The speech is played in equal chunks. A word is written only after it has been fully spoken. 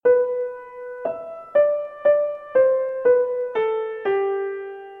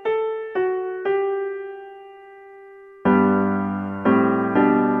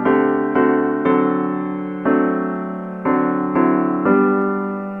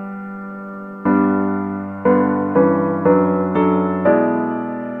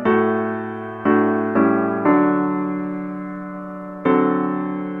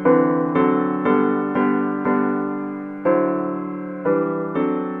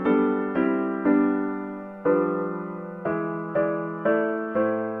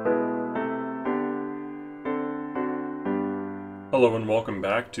Hello and welcome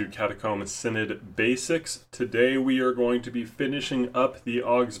back to Catacomb Synod Basics. Today we are going to be finishing up the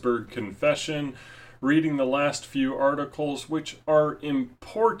Augsburg Confession, reading the last few articles which are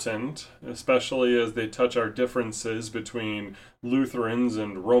important, especially as they touch our differences between Lutherans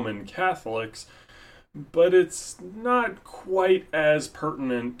and Roman Catholics, but it's not quite as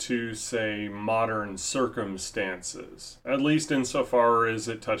pertinent to, say, modern circumstances, at least insofar as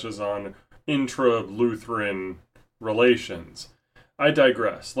it touches on intra-Lutheran relations. I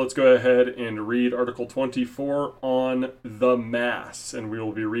digress. Let's go ahead and read Article 24 on the Mass, and we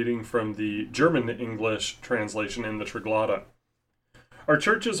will be reading from the German-English translation in the Triglata. Our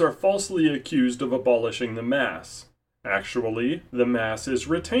churches are falsely accused of abolishing the Mass. Actually, the Mass is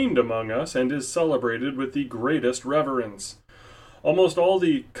retained among us and is celebrated with the greatest reverence. Almost all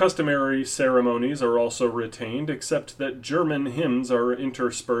the customary ceremonies are also retained, except that German hymns are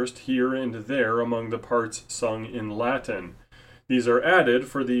interspersed here and there among the parts sung in Latin. These are added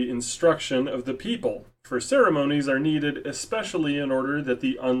for the instruction of the people, for ceremonies are needed especially in order that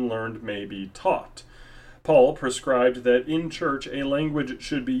the unlearned may be taught. Paul prescribed that in church a language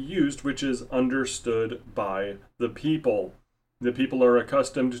should be used which is understood by the people. The people are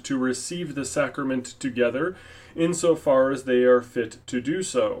accustomed to receive the sacrament together, insofar as they are fit to do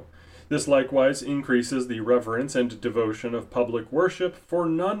so. This likewise increases the reverence and devotion of public worship, for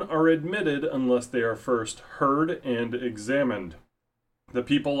none are admitted unless they are first heard and examined. The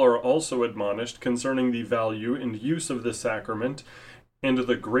people are also admonished concerning the value and use of the sacrament, and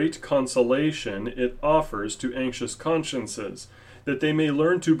the great consolation it offers to anxious consciences, that they may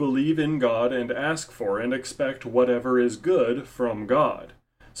learn to believe in God and ask for and expect whatever is good from God.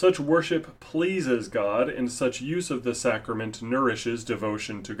 Such worship pleases God, and such use of the sacrament nourishes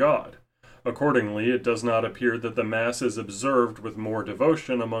devotion to God. Accordingly, it does not appear that the Mass is observed with more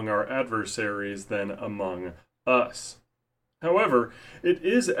devotion among our adversaries than among us. However, it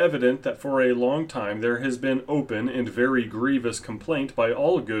is evident that for a long time there has been open and very grievous complaint by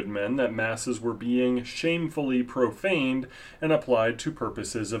all good men that Masses were being shamefully profaned and applied to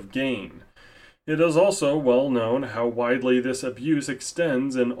purposes of gain. It is also well known how widely this abuse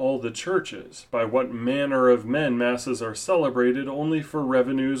extends in all the churches, by what manner of men Masses are celebrated only for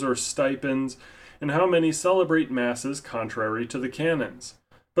revenues or stipends, and how many celebrate Masses contrary to the canons.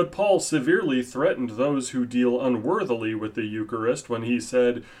 But Paul severely threatened those who deal unworthily with the Eucharist when he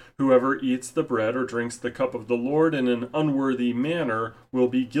said, "Whoever eats the bread or drinks the cup of the Lord in an unworthy manner will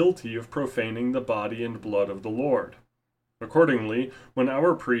be guilty of profaning the body and blood of the Lord." Accordingly, when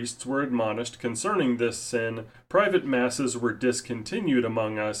our priests were admonished concerning this sin, private Masses were discontinued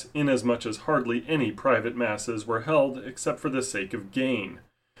among us, inasmuch as hardly any private Masses were held except for the sake of gain.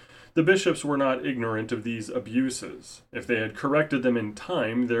 The bishops were not ignorant of these abuses. If they had corrected them in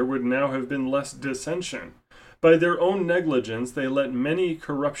time, there would now have been less dissension. By their own negligence, they let many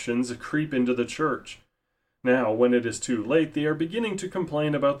corruptions creep into the church. Now, when it is too late, they are beginning to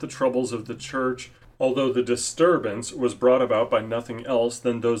complain about the troubles of the church, although the disturbance was brought about by nothing else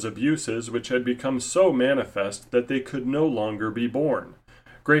than those abuses which had become so manifest that they could no longer be borne.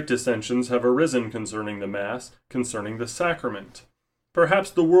 Great dissensions have arisen concerning the Mass, concerning the sacrament.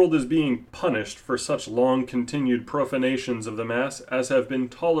 Perhaps the world is being punished for such long-continued profanations of the Mass as have been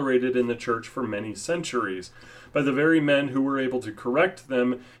tolerated in the Church for many centuries, by the very men who were able to correct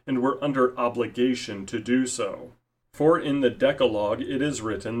them and were under obligation to do so. For in the Decalogue it is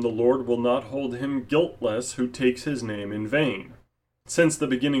written, "The Lord will not hold him guiltless who takes his name in vain." Since the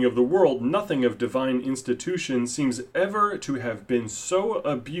beginning of the world, nothing of divine institution seems ever to have been so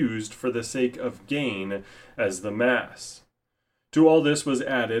abused for the sake of gain as the Mass. To all this was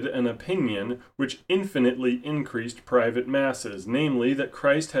added an opinion which infinitely increased private Masses, namely that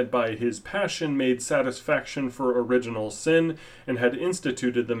Christ had by his passion made satisfaction for original sin, and had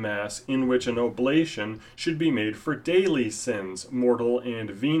instituted the Mass in which an oblation should be made for daily sins, mortal and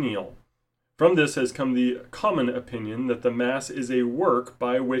venial. From this has come the common opinion that the Mass is a work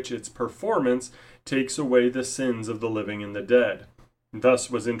by which its performance takes away the sins of the living and the dead.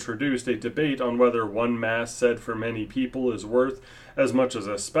 Thus was introduced a debate on whether one Mass said for many people is worth as much as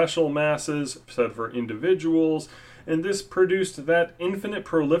a special Masses said for individuals, and this produced that infinite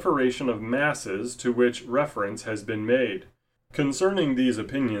proliferation of Masses to which reference has been made. Concerning these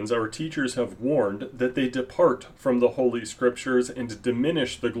opinions, our teachers have warned that they depart from the Holy Scriptures and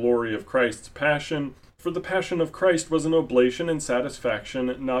diminish the glory of Christ's passion, for the passion of Christ was an oblation and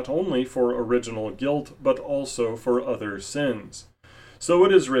satisfaction not only for original guilt, but also for other sins. So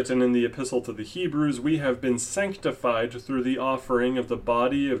it is written in the Epistle to the Hebrews, "We have been sanctified through the offering of the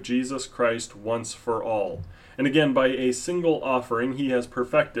body of Jesus Christ once for all." And again, by a single offering he has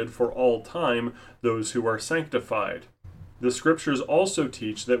perfected for all time those who are sanctified. The Scriptures also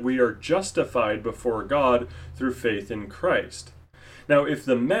teach that we are justified before God through faith in Christ. Now, if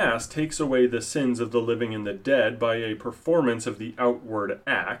the Mass takes away the sins of the living and the dead by a performance of the outward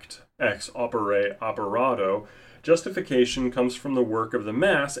act, ex opere operato, justification comes from the work of the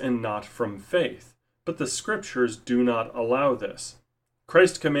Mass and not from faith. But the Scriptures do not allow this.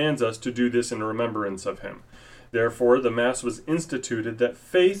 Christ commands us to do this in remembrance of him. Therefore, the Mass was instituted that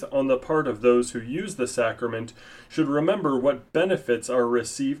faith on the part of those who use the sacrament should remember what benefits are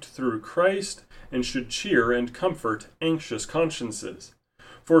received through Christ and should cheer and comfort anxious consciences.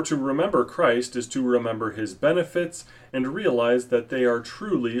 For to remember Christ is to remember his benefits and realize that they are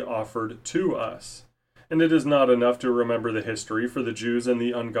truly offered to us. And it is not enough to remember the history, for the Jews and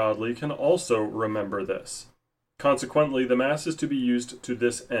the ungodly can also remember this. Consequently, the Mass is to be used to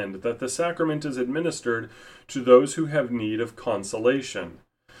this end, that the sacrament is administered to those who have need of consolation.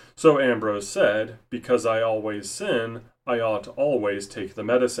 So Ambrose said, "Because I always sin, I ought always take the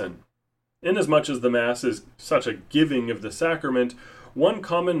medicine." Inasmuch as the Mass is such a giving of the sacrament, one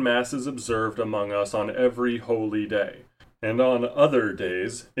common Mass is observed among us on every holy day. And on other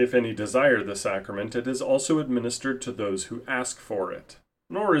days, if any desire the sacrament, it is also administered to those who ask for it.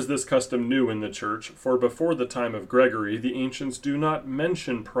 Nor is this custom new in the Church, for before the time of Gregory, the ancients do not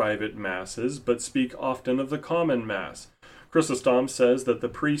mention private Masses, but speak often of the common Mass. Chrysostom says that the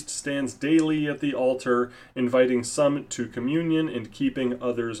priest stands daily at the altar, inviting some to communion and keeping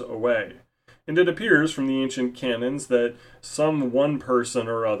others away. And it appears from the ancient canons that some one person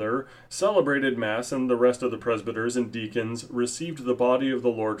or other celebrated Mass, and the rest of the presbyters and deacons received the body of the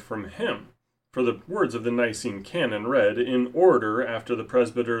Lord from him. For the words of the Nicene Canon read, "In order, after the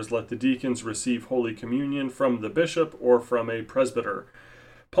presbyters, let the deacons receive Holy Communion from the bishop or from a presbyter."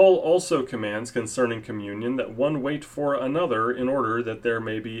 Paul also commands concerning communion that one wait for another in order that there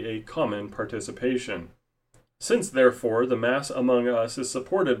may be a common participation. Since, therefore, the Mass among us is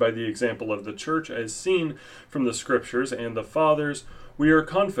supported by the example of the Church as seen from the Scriptures and the Fathers, we are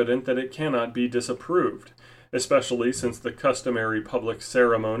confident that it cannot be disapproved, especially since the customary public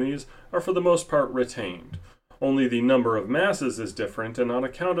ceremonies are for the most part retained. Only the number of Masses is different, and on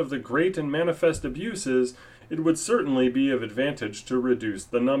account of the great and manifest abuses, it would certainly be of advantage to reduce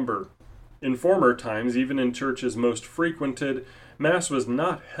the number. In former times, even in churches most frequented, Mass was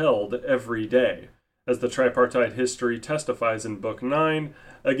not held every day. As the tripartite history testifies in Book 9,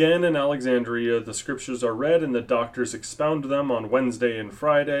 again in Alexandria the Scriptures are read and the doctors expound them on Wednesday and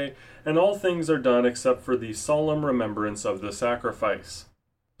Friday, and all things are done except for the solemn remembrance of the sacrifice.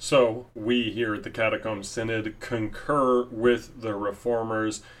 So, we here at the Catacomb Synod concur with the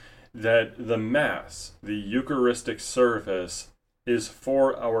Reformers that the Mass, the Eucharistic service, is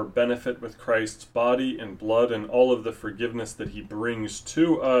for our benefit with Christ's body and blood and all of the forgiveness that he brings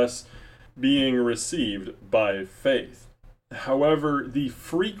to us, being received by faith. However, the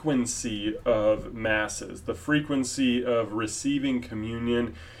frequency of Masses, the frequency of receiving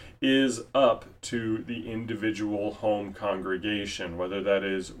communion, is up to the individual home congregation, whether that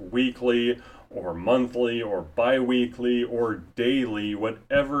is weekly or monthly or bi-weekly or daily,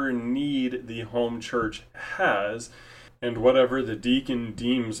 whatever need the home church has, and whatever the deacon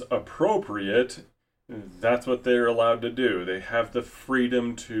deems appropriate, that's what they're allowed to do. They have the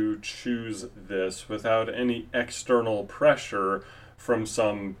freedom to choose this without any external pressure from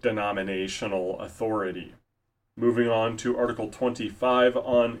some denominational authority. Moving on to Article 25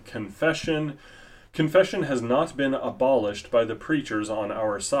 on confession. Confession has not been abolished by the preachers on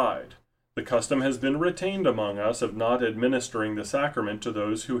our side. The custom has been retained among us of not administering the sacrament to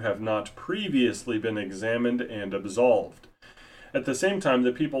those who have not previously been examined and absolved. At the same time,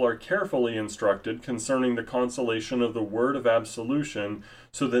 the people are carefully instructed concerning the consolation of the word of absolution,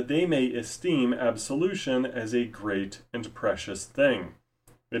 so that they may esteem absolution as a great and precious thing.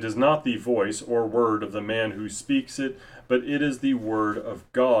 It is not the voice or word of the man who speaks it, but it is the word of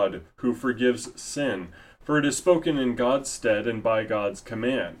God, who forgives sin, for it is spoken in God's stead and by God's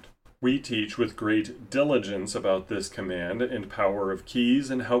command. We teach with great diligence about this command and power of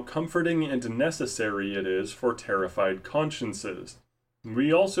keys, and how comforting and necessary it is for terrified consciences.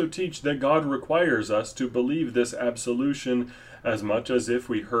 We also teach that God requires us to believe this absolution as much as if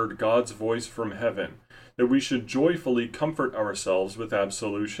we heard God's voice from heaven, that we should joyfully comfort ourselves with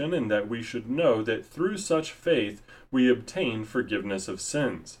absolution, and that we should know that through such faith we obtain forgiveness of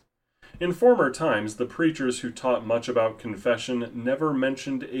sins. In former times, the preachers who taught much about confession never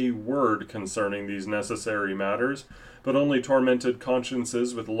mentioned a word concerning these necessary matters, but only tormented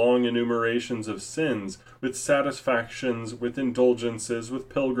consciences with long enumerations of sins, with satisfactions, with indulgences, with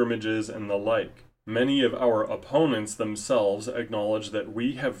pilgrimages, and the like. Many of our opponents themselves acknowledge that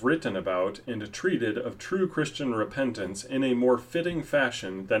we have written about and treated of true Christian repentance in a more fitting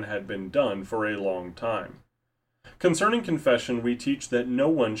fashion than had been done for a long time. Concerning confession, we teach that no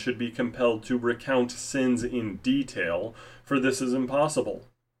one should be compelled to recount sins in detail, for this is impossible.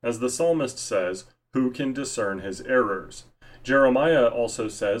 As the psalmist says, "Who can discern his errors?" Jeremiah also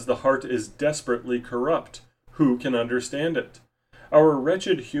says, "The heart is desperately corrupt. Who can understand it?" Our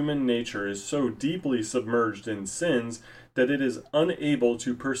wretched human nature is so deeply submerged in sins that it is unable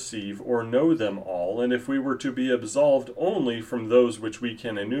to perceive or know them all, and if we were to be absolved only from those which we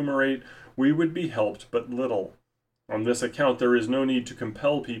can enumerate, we would be helped but little. On this account, there is no need to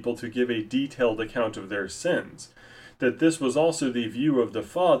compel people to give a detailed account of their sins. That this was also the view of the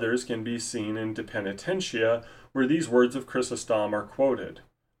Fathers can be seen in De Penitentia, where these words of Chrysostom are quoted.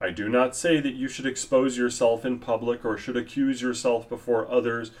 "I do not say that you should expose yourself in public or should accuse yourself before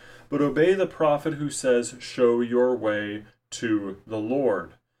others, but obey the prophet who says, 'Show your way to the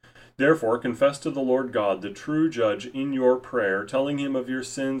Lord.' Therefore confess to the Lord God, the true judge, in your prayer, telling him of your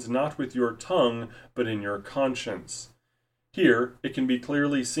sins not with your tongue, but in your conscience." Here, it can be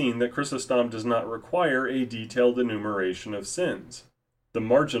clearly seen that Chrysostom does not require a detailed enumeration of sins. The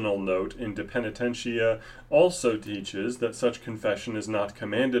marginal note in De Penitentia also teaches that such confession is not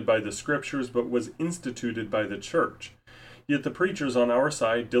commanded by the Scriptures, but was instituted by the Church. Yet the preachers on our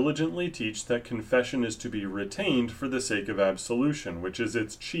side diligently teach that confession is to be retained for the sake of absolution, which is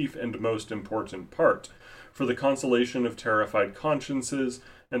its chief and most important part, for the consolation of terrified consciences,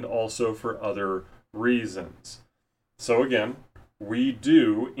 and also for other reasons. So again, we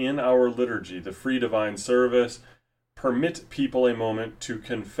do, in our liturgy, the free divine service, permit people a moment to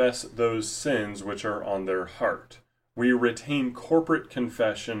confess those sins which are on their heart. We retain corporate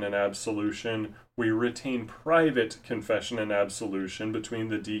confession and absolution. We retain private confession and absolution between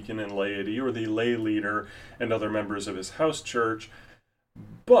the deacon and laity, or the lay leader and other members of his house church.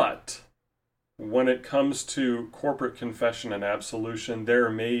 But when it comes to corporate confession and absolution, there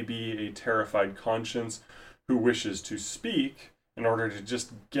may be a terrified conscience who wishes to speak in order to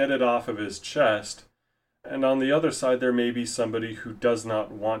just get it off of his chest. And on the other side, there may be somebody who does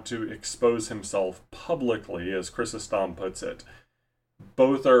not want to expose himself publicly, as Chrysostom puts it.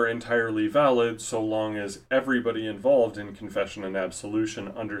 Both are entirely valid so long as everybody involved in confession and absolution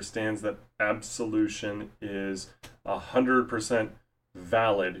understands that absolution is 100%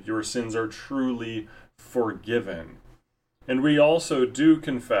 valid. Your sins are truly forgiven. And we also do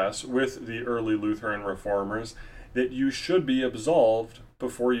confess with the early Lutheran reformers that you should be absolved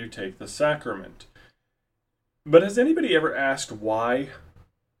before you take the sacrament. But has anybody ever asked why?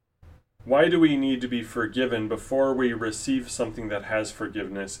 Why do we need to be forgiven before we receive something that has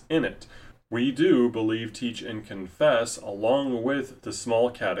forgiveness in it? We do believe, teach, and confess, along with the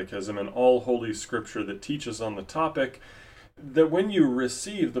small catechism and all Holy Scripture that teaches on the topic, that when you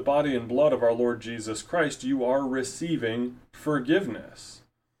receive the body and blood of our Lord Jesus Christ, you are receiving forgiveness.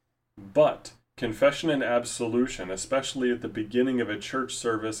 But confession and absolution, especially at the beginning of a church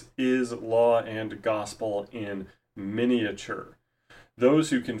service, is law and gospel in miniature. Those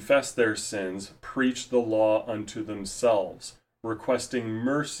who confess their sins preach the law unto themselves, requesting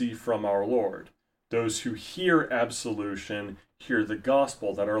mercy from our Lord. Those who hear absolution hear the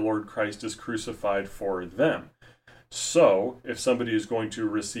gospel that our Lord Christ is crucified for them. So, if somebody is going to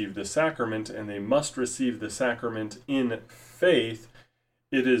receive the sacrament, and they must receive the sacrament in faith,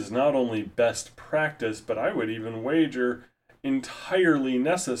 it is not only best practice, but I would even wager entirely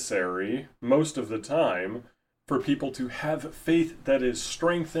necessary, most of the time, for people to have faith that is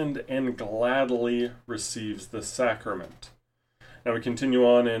strengthened and gladly receives the sacrament. Now we continue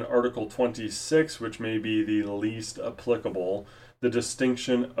on in Article 26, which may be the least applicable, the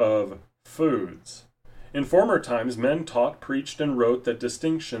distinction of foods. In former times, men taught, preached, and wrote that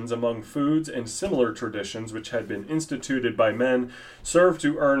distinctions among foods and similar traditions which had been instituted by men served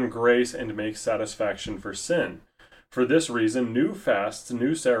to earn grace and make satisfaction for sin. For this reason, new fasts,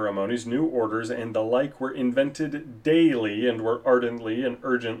 new ceremonies, new orders, and the like were invented daily and were ardently and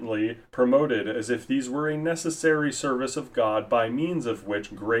urgently promoted, as if these were a necessary service of God by means of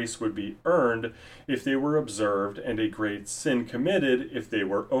which grace would be earned if they were observed, and a great sin committed if they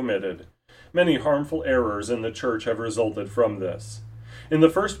were omitted. Many harmful errors in the Church have resulted from this. In the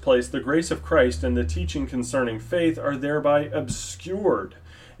first place, the grace of Christ and the teaching concerning faith are thereby obscured,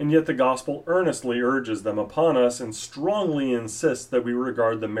 and yet the gospel earnestly urges them upon us and strongly insists that we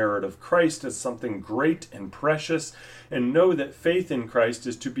regard the merit of Christ as something great and precious, and know that faith in Christ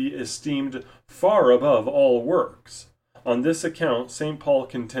is to be esteemed far above all works. On this account, St. Paul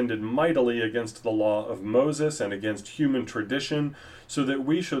contended mightily against the law of Moses and against human tradition, so that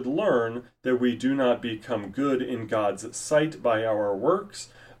we should learn that we do not become good in God's sight by our works,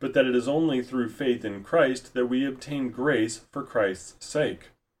 but that it is only through faith in Christ that we obtain grace for Christ's sake.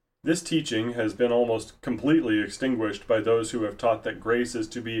 This teaching has been almost completely extinguished by those who have taught that grace is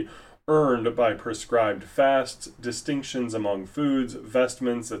to be earned by prescribed fasts, distinctions among foods,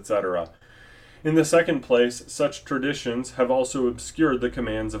 vestments, etc. In the second place, such traditions have also obscured the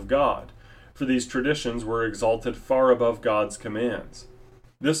commands of God, for these traditions were exalted far above God's commands.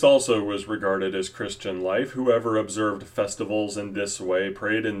 This also was regarded as Christian life. Whoever observed festivals in this way,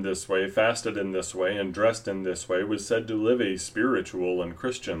 prayed in this way, fasted in this way, and dressed in this way was said to live a spiritual and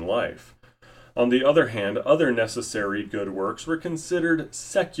Christian life. On the other hand, other necessary good works were considered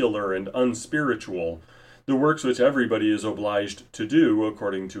secular and unspiritual, the works which everybody is obliged to do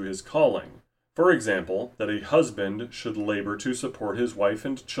according to his calling. For example, that a husband should labor to support his wife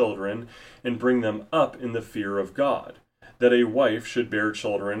and children and bring them up in the fear of God, that a wife should bear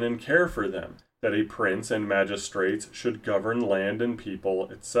children and care for them, that a prince and magistrates should govern land and people,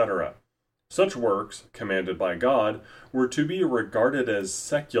 etc. Such works, commanded by God, were to be regarded as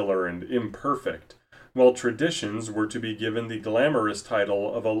secular and imperfect, while traditions were to be given the glamorous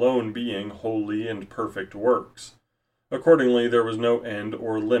title of alone being holy and perfect works. Accordingly, there was no end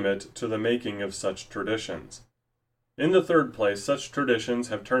or limit to the making of such traditions. In the third place, such traditions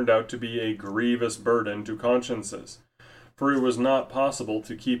have turned out to be a grievous burden to consciences, for it was not possible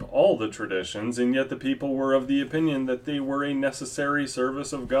to keep all the traditions, and yet the people were of the opinion that they were a necessary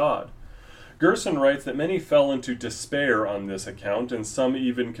service of God. Gerson writes that many fell into despair on this account, and some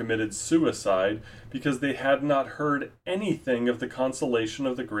even committed suicide because they had not heard anything of the consolation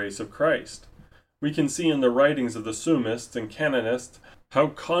of the grace of Christ. We can see in the writings of the Summists and Canonists how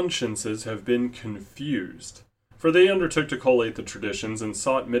consciences have been confused. For they undertook to collate the traditions and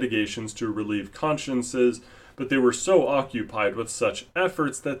sought mitigations to relieve consciences, but they were so occupied with such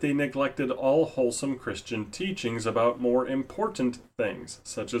efforts that they neglected all wholesome Christian teachings about more important things,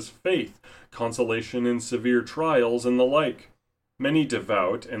 such as faith, consolation in severe trials, and the like. Many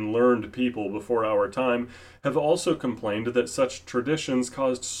devout and learned people before our time have also complained that such traditions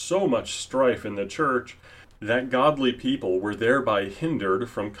caused so much strife in the church that godly people were thereby hindered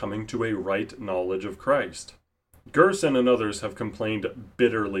from coming to a right knowledge of Christ. Gerson and others have complained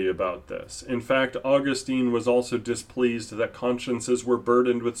bitterly about this. In fact, Augustine was also displeased that consciences were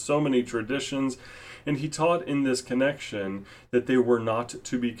burdened with so many traditions, and he taught in this connection that they were not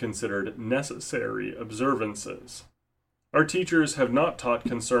to be considered necessary observances. Our teachers have not taught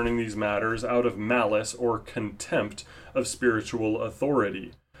concerning these matters out of malice or contempt of spiritual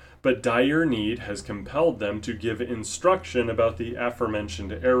authority, but dire need has compelled them to give instruction about the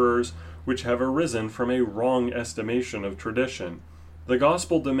aforementioned errors which have arisen from a wrong estimation of tradition. The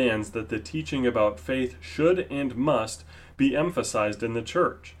gospel demands that the teaching about faith should and must be emphasized in the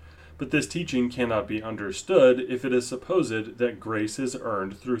church, but this teaching cannot be understood if it is supposed that grace is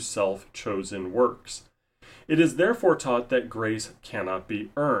earned through self-chosen works. It is therefore taught that grace cannot be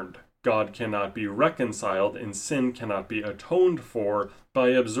earned, God cannot be reconciled, and sin cannot be atoned for by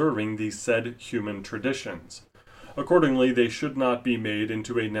observing these said human traditions. Accordingly, they should not be made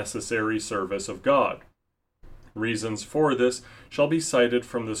into a necessary service of God. Reasons for this shall be cited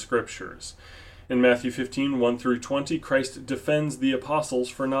from the Scriptures. In Matthew 15, 1-20, Christ defends the apostles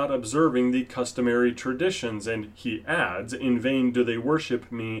for not observing the customary traditions, and he adds, "In vain do they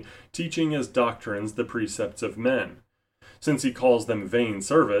worship me, teaching as doctrines the precepts of men." Since he calls them vain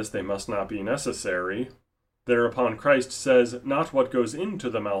service, they must not be necessary. Thereupon Christ says, "Not what goes into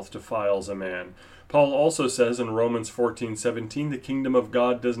the mouth defiles a man." Paul also says in Romans 14:17, the kingdom of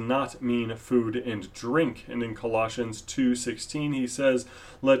God does not mean food and drink. And in Colossians 2:16 he says,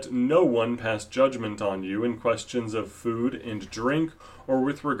 "Let no one pass judgment on you in questions of food and drink, or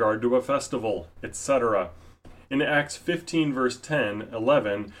with regard to a festival," etc. In Acts 15 verse 10,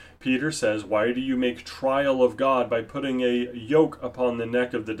 11, Peter says, "Why do you make trial of God by putting a yoke upon the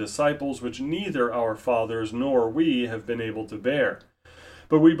neck of the disciples, which neither our fathers nor we have been able to bear?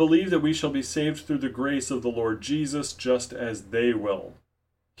 But we believe that we shall be saved through the grace of the Lord Jesus, just as they will."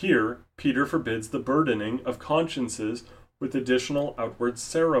 Here, Peter forbids the burdening of consciences with additional outward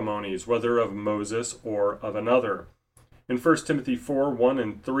ceremonies, whether of Moses or of another. In 1 Timothy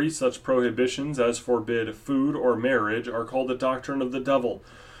 4:1-3, such prohibitions as forbid food or marriage are called a doctrine of the devil,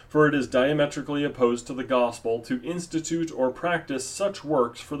 for it is diametrically opposed to the gospel to institute or practice such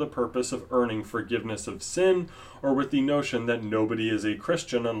works for the purpose of earning forgiveness of sin, or with the notion that nobody is a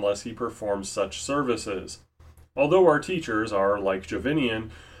Christian unless he performs such services. Although our teachers are, like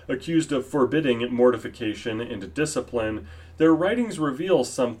Jovinian, Accused of forbidding mortification and discipline, their writings reveal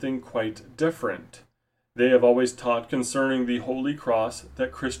something quite different. They have always taught concerning the Holy Cross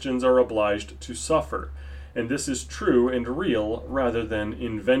that Christians are obliged to suffer, and this is true and real rather than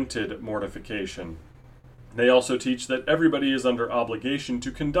invented mortification. They also teach that everybody is under obligation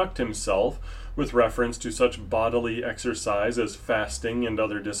to conduct himself with reference to such bodily exercise as fasting and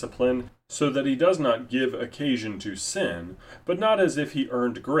other discipline, so that he does not give occasion to sin, but not as if he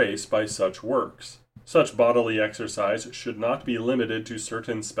earned grace by such works. Such bodily exercise should not be limited to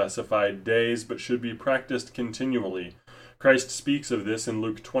certain specified days, but should be practiced continually. Christ speaks of this in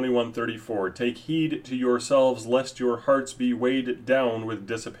Luke 21:34, "Take heed to yourselves, lest your hearts be weighed down with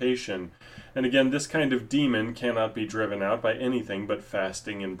dissipation." And again, this kind of demon cannot be driven out by anything but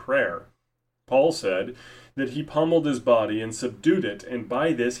fasting and prayer. Paul said that he pummeled his body and subdued it, and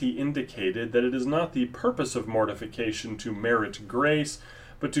by this he indicated that it is not the purpose of mortification to merit grace,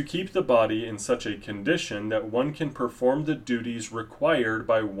 but to keep the body in such a condition that one can perform the duties required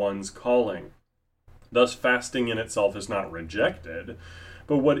by one's calling. Thus, fasting in itself is not rejected,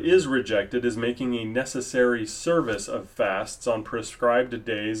 but what is rejected is making a necessary service of fasts on prescribed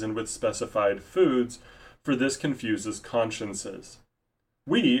days and with specified foods, for this confuses consciences.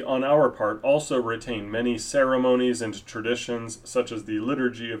 We, on our part, also retain many ceremonies and traditions, such as the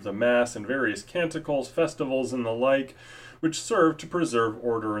liturgy of the Mass and various canticles, festivals, and the like, which serve to preserve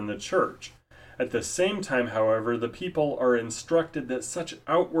order in the Church. At the same time, however, the people are instructed that such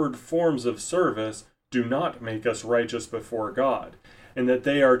outward forms of service do not make us righteous before God, and that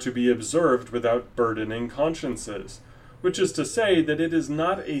they are to be observed without burdening consciences, which is to say that it is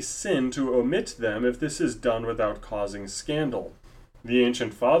not a sin to omit them if this is done without causing scandal. The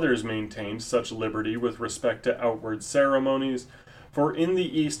ancient fathers maintained such liberty with respect to outward ceremonies, for in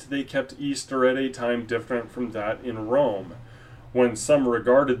the East they kept Easter at a time different from that in Rome. When some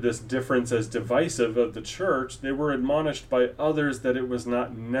regarded this difference as divisive of the Church, they were admonished by others that it was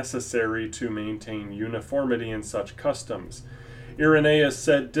not necessary to maintain uniformity in such customs. Irenaeus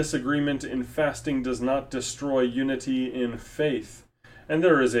said disagreement in fasting does not destroy unity in faith, and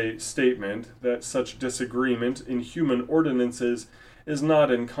there is a statement that such disagreement in human ordinances is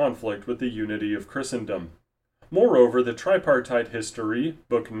not in conflict with the unity of Christendom. Moreover, the Tripartite History,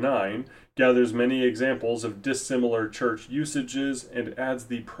 Book 9, gathers many examples of dissimilar church usages and adds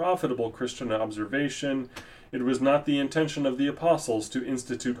the profitable Christian observation, "It was not the intention of the apostles to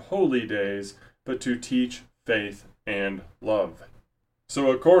institute holy days, but to teach faith and love."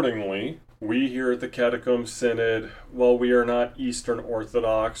 So accordingly, we here at the Catacomb Synod, while we are not Eastern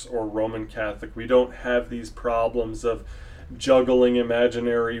Orthodox or Roman Catholic, we don't have these problems of juggling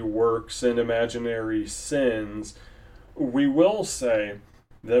imaginary works and imaginary sins. We will say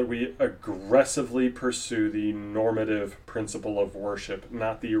that we aggressively pursue the normative principle of worship,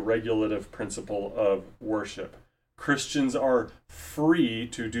 not the regulative principle of worship. Christians are free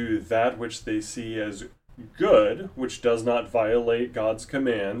to do that which they see as good, which does not violate God's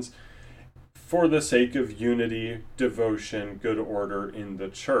commands, for the sake of unity, devotion, good order in the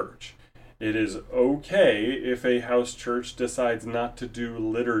church. It is okay if a house church decides not to do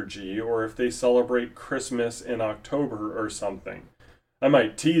liturgy, or if they celebrate Christmas in October or something. I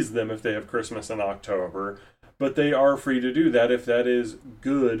might tease them if they have Christmas in October, but they are free to do that if that is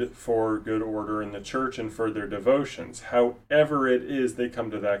good for good order in the church and for their devotions. However it is they come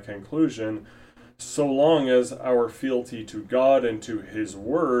to that conclusion, so long as our fealty to God and to His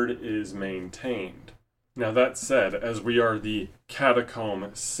Word is maintained. Now that said, as we are the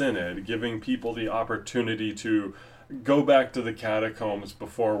Catacomb Synod, giving people the opportunity to go back to the catacombs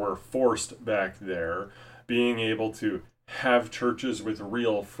before we're forced back there, being able to have churches with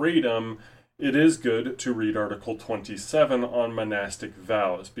real freedom, it is good to read Article 27 on monastic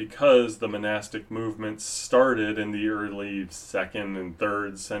vows, because the monastic movement started in the early 2nd and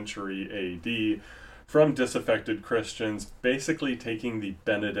 3rd century AD from disaffected Christians basically taking the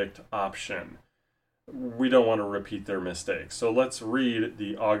Benedict option. We don't want to repeat their mistakes. So let's read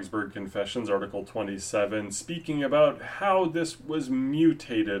the Augsburg Confessions, Article 27, speaking about how this was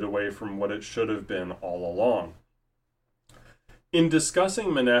mutated away from what it should have been all along. In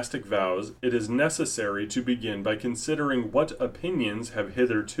discussing monastic vows, it is necessary to begin by considering what opinions have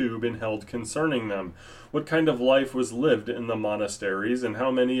hitherto been held concerning them, what kind of life was lived in the monasteries, and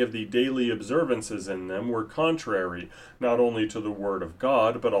how many of the daily observances in them were contrary, not only to the Word of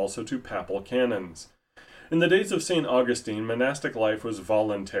God, but also to papal canons. In the days of St. Augustine, monastic life was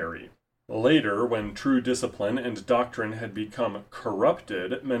voluntary. Later, when true discipline and doctrine had become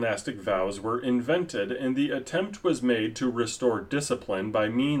corrupted, monastic vows were invented, and the attempt was made to restore discipline by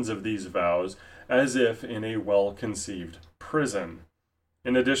means of these vows, as if in a well-conceived prison.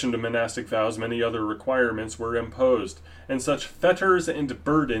 In addition to monastic vows, many other requirements were imposed, and such fetters and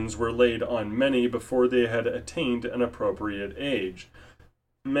burdens were laid on many before they had attained an appropriate age.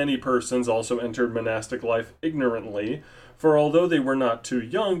 Many persons also entered monastic life ignorantly, for although they were not too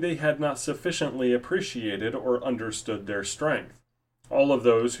young, they had not sufficiently appreciated or understood their strength. All of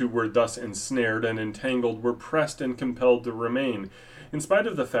those who were thus ensnared and entangled were pressed and compelled to remain, in spite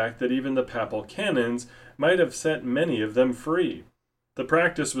of the fact that even the papal canons might have set many of them free. The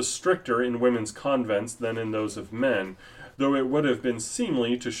practice was stricter in women's convents than in those of men, though it would have been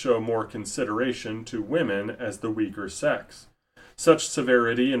seemly to show more consideration to women as the weaker sex. Such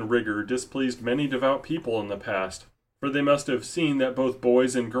severity and rigor displeased many devout people in the past, for they must have seen that both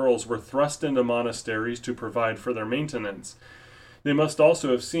boys and girls were thrust into monasteries to provide for their maintenance. They must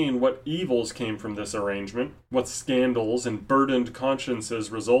also have seen what evils came from this arrangement, what scandals and burdened consciences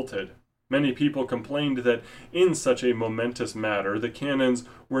resulted. Many people complained that in such a momentous matter the canons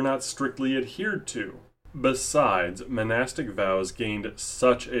were not strictly adhered to. Besides, monastic vows gained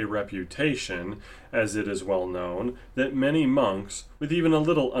such a reputation, as it is well known, that many monks, with even a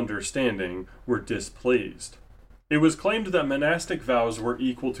little understanding, were displeased. It was claimed that monastic vows were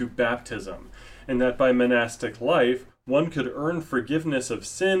equal to baptism, and that by monastic life one could earn forgiveness of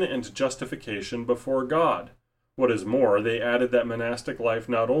sin and justification before God. What is more, they added that monastic life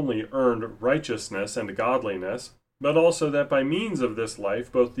not only earned righteousness and godliness, but also that by means of this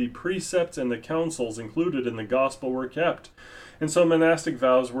life both the precepts and the counsels included in the gospel were kept, and so monastic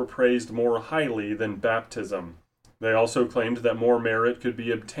vows were praised more highly than baptism. They also claimed that more merit could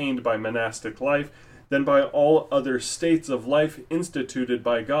be obtained by monastic life than by all other states of life instituted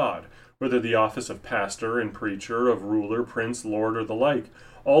by God, whether the office of pastor and preacher, of ruler, prince, lord, or the like,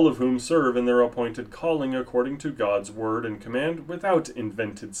 all of whom serve in their appointed calling according to God's word and command without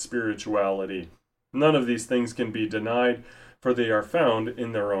invented spirituality. None of these things can be denied, for they are found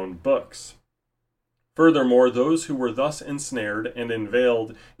in their own books. Furthermore, those who were thus ensnared and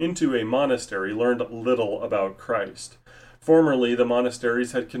inveigled into a monastery learned little about Christ. Formerly, the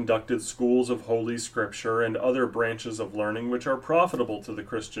monasteries had conducted schools of Holy Scripture and other branches of learning which are profitable to the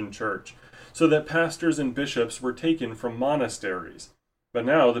Christian Church, so that pastors and bishops were taken from monasteries. But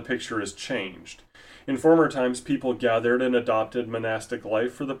now the picture is changed. In former times, people gathered and adopted monastic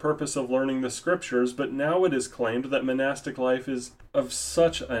life for the purpose of learning the Scriptures, but now it is claimed that monastic life is of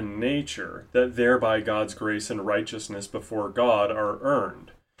such a nature that thereby God's grace and righteousness before God are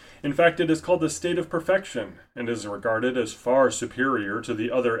earned. In fact, it is called the state of perfection, and is regarded as far superior to the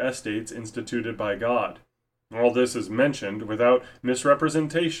other estates instituted by God. All this is mentioned without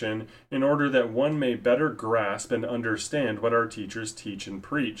misrepresentation in order that one may better grasp and understand what our teachers teach and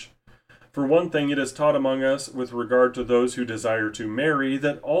preach. For one thing, it is taught among us with regard to those who desire to marry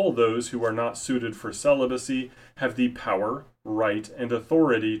that all those who are not suited for celibacy have the power, right, and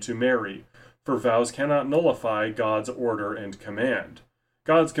authority to marry, for vows cannot nullify God's order and command.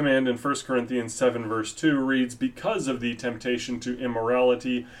 God's command in 1 Corinthians 7 verse 2 reads, "Because of the temptation to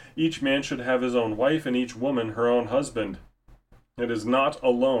immorality, each man should have his own wife and each woman her own husband." It is not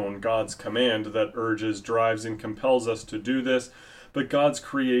alone God's command that urges, drives, and compels us to do this, but God's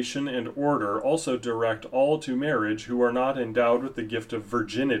creation and order also direct all to marriage who are not endowed with the gift of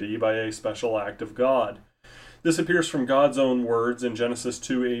virginity by a special act of God. This appears from God's own words in Genesis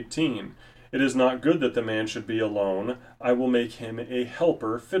 2:18. "It is not good that the man should be alone. I will make him a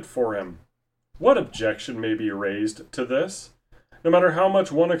helper fit for him." What objection may be raised to this? No matter how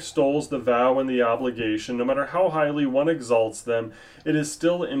much one extols the vow and the obligation, no matter how highly one exalts them, it is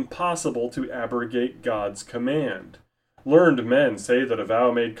still impossible to abrogate God's command. Learned men say that a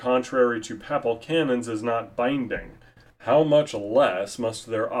vow made contrary to papal canons is not binding. How much less must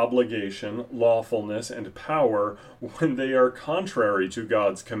their obligation, lawfulness, and power when they are contrary to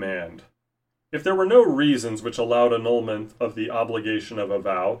God's command? If there were no reasons which allowed annulment of the obligation of a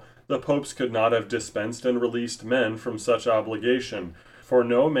vow, the popes could not have dispensed and released men from such obligation, for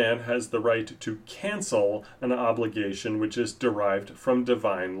no man has the right to cancel an obligation which is derived from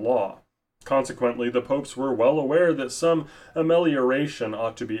divine law. Consequently, the popes were well aware that some amelioration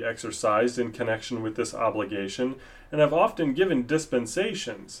ought to be exercised in connection with this obligation, and have often given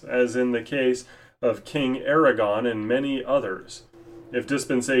dispensations, as in the case of King Aragon and many others. If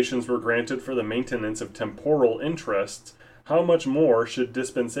dispensations were granted for the maintenance of temporal interests, how much more should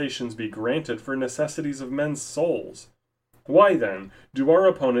dispensations be granted for necessities of men's souls? Why, then, do our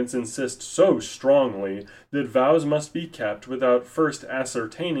opponents insist so strongly that vows must be kept without first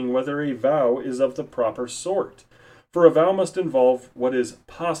ascertaining whether a vow is of the proper sort? For a vow must involve what is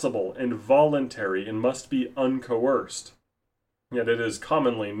possible and voluntary and must be uncoerced. Yet it is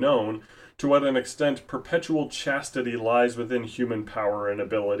commonly known to what an extent perpetual chastity lies within human power and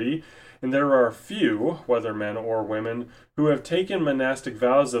ability, and there are few, whether men or women, who have taken monastic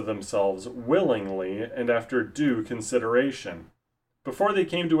vows of themselves willingly and after due consideration. Before they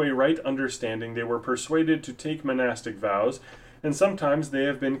came to a right understanding, they were persuaded to take monastic vows, and sometimes they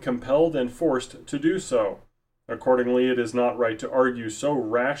have been compelled and forced to do so. Accordingly, it is not right to argue so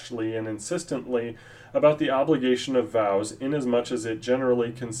rashly and insistently about the obligation of vows, inasmuch as it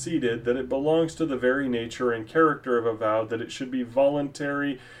generally conceded that it belongs to the very nature and character of a vow that it should be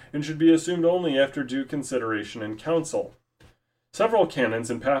voluntary and should be assumed only after due consideration and counsel. Several canons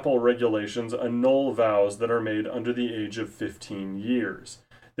and papal regulations annul vows that are made under the age of 15 years.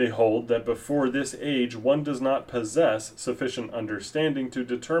 They hold that before this age one does not possess sufficient understanding to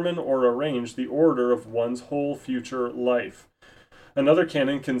determine or arrange the order of one's whole future life. Another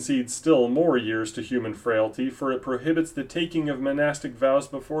canon concedes still more years to human frailty, for it prohibits the taking of monastic vows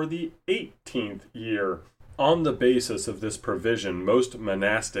before the 18th year. On the basis of this provision, most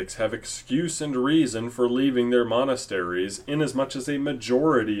monastics have excuse and reason for leaving their monasteries, inasmuch as a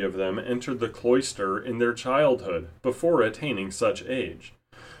majority of them entered the cloister in their childhood, before attaining such age.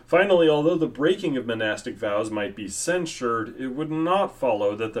 Finally, although the breaking of monastic vows might be censured, it would not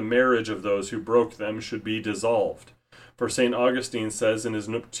follow that the marriage of those who broke them should be dissolved. For St. Augustine says in his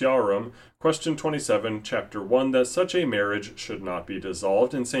Nuptiarum, question 27, chapter 1, that such a marriage should not be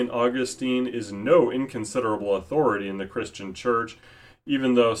dissolved, and St. Augustine is no inconsiderable authority in the Christian Church,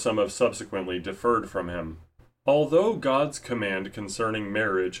 even though some have subsequently differed from him. Although God's command concerning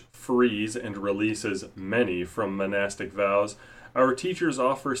marriage frees and releases many from monastic vows, our teachers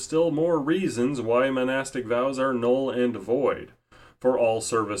offer still more reasons why monastic vows are null and void. For all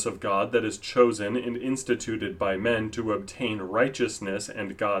service of God that is chosen and instituted by men to obtain righteousness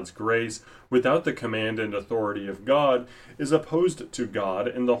and God's grace without the command and authority of God is opposed to God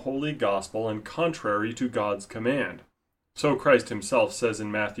and the holy gospel and contrary to God's command. So Christ himself says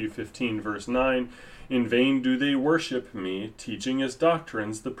in Matthew 15, verse 9, "In vain do they worship me, teaching as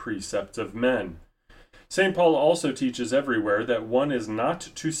doctrines the precepts of men." St. Paul also teaches everywhere that one is not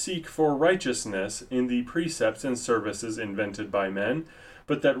to seek for righteousness in the precepts and services invented by men,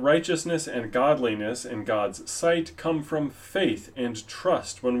 but that righteousness and godliness in God's sight come from faith and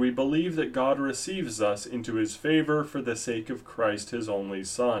trust when we believe that God receives us into his favor for the sake of Christ his only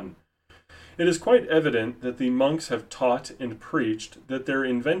Son. It is quite evident that the monks have taught and preached that their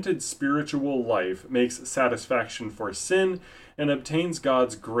invented spiritual life makes satisfaction for sin and obtains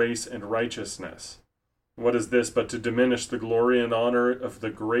God's grace and righteousness. What is this but to diminish the glory and honor of the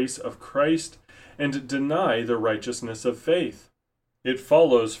grace of Christ and deny the righteousness of faith? It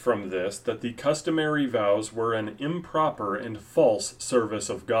follows from this that the customary vows were an improper and false service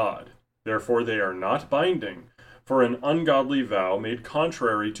of God. Therefore they are not binding, for an ungodly vow made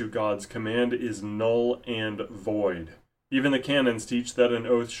contrary to God's command is null and void. Even the canons teach that an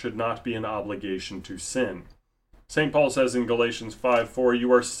oath should not be an obligation to sin. St. Paul says in Galatians 5:4,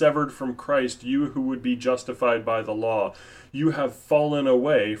 "You are severed from Christ, you who would be justified by the law. You have fallen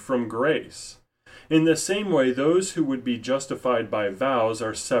away from grace." In the same way, those who would be justified by vows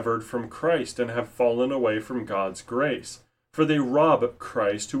are severed from Christ and have fallen away from God's grace. For they rob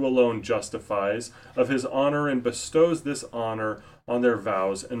Christ, who alone justifies, of his honor and bestows this honor on their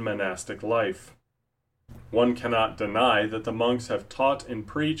vows and monastic life. One cannot deny that the monks have taught and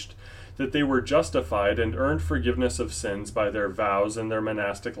preached that they were justified and earned forgiveness of sins by their vows and their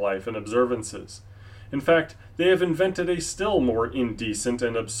monastic life and observances. In fact, they have invented a still more indecent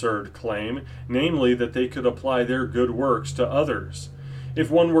and absurd claim, namely that they could apply their good works to others. If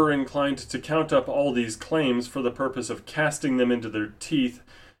one were inclined to count up all these claims for the purpose of casting them into their teeth,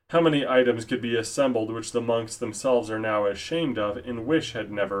 how many items could be assembled which the monks themselves are now ashamed of and wish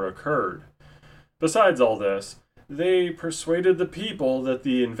had never occurred? Besides all this, they persuaded the people that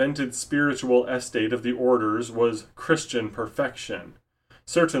the invented spiritual estate of the orders was Christian perfection.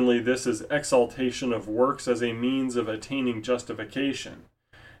 Certainly this is exaltation of works as a means of attaining justification.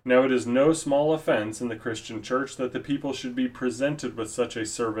 Now it is no small offense in the Christian Church that the people should be presented with such a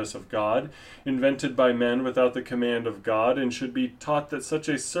service of God, invented by men without the command of God, and should be taught that such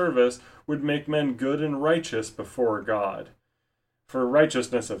a service would make men good and righteous before God. For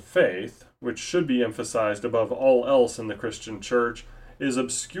righteousness of faith, which should be emphasized above all else in the Christian Church, is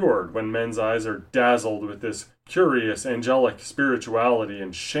obscured when men's eyes are dazzled with this curious angelic spirituality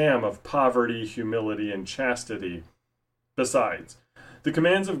and sham of poverty, humility, and chastity. Besides, the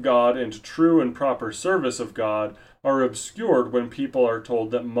commands of God and true and proper service of God are obscured when people are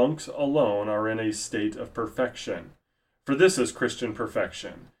told that monks alone are in a state of perfection. For this is Christian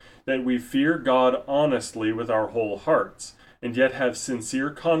perfection, that we fear God honestly with our whole hearts, and yet have sincere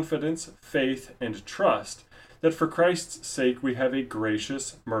confidence, faith, and trust that for Christ's sake we have a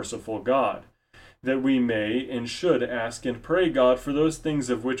gracious, merciful God, that we may and should ask and pray God for those things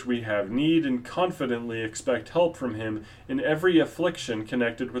of which we have need, and confidently expect help from Him in every affliction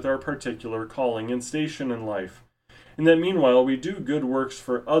connected with our particular calling and station in life, and that meanwhile we do good works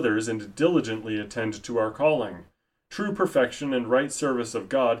for others and diligently attend to our calling. True perfection and right service of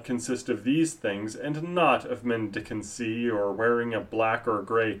God consist of these things, and not of mendicancy or wearing a black or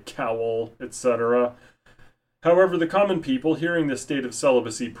gray cowl, etc. However, the common people, hearing this state of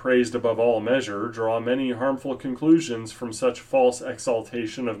celibacy praised above all measure, draw many harmful conclusions from such false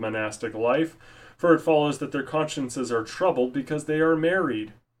exaltation of monastic life, for it follows that their consciences are troubled because they are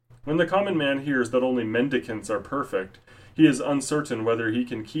married. When the common man hears that only mendicants are perfect, he is uncertain whether he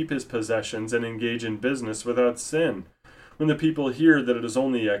can keep his possessions and engage in business without sin. When the people hear that it is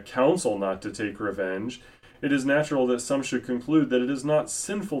only a counsel not to take revenge, it is natural that some should conclude that it is not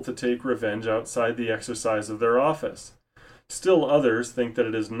sinful to take revenge outside the exercise of their office. Still others think that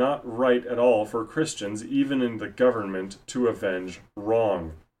it is not right at all for Christians, even in the government, to avenge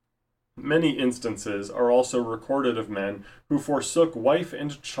wrong. Many instances are also recorded of men who forsook wife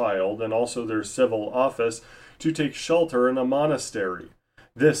and child, and also their civil office, to take shelter in a monastery.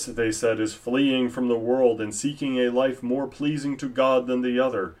 This, they said, is fleeing from the world and seeking a life more pleasing to God than the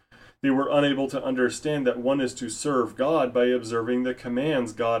other. They were unable to understand that one is to serve God by observing the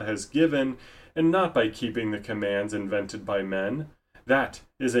commands God has given, and not by keeping the commands invented by men. That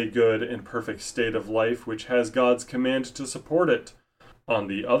is a good and perfect state of life which has God's command to support it. On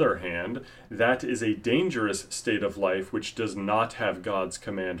the other hand, that is a dangerous state of life which does not have God's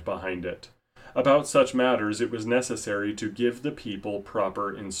command behind it. About such matters it was necessary to give the people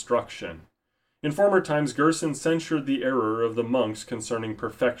proper instruction. In former times, Gerson censured the error of the monks concerning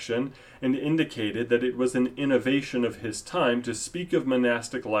perfection, and indicated that it was an innovation of his time to speak of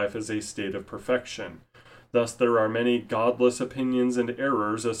monastic life as a state of perfection. Thus there are many godless opinions and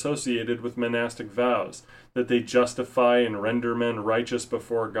errors associated with monastic vows, that they justify and render men righteous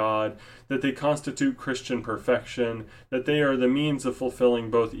before God, that they constitute Christian perfection, that they are the means of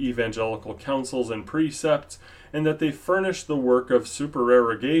fulfilling both evangelical counsels and precepts, and that they furnish the work of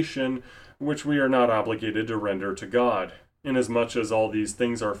supererogation, which we are not obligated to render to God. Inasmuch as all these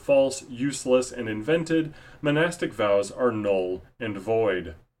things are false, useless, and invented, monastic vows are null and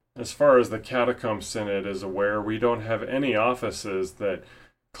void. As far as the Catacomb Synod is aware, we don't have any offices that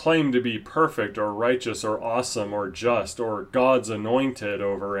claim to be perfect or righteous or awesome or just or God's anointed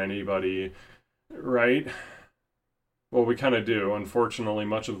over anybody, right? Well, we kind of do. Unfortunately,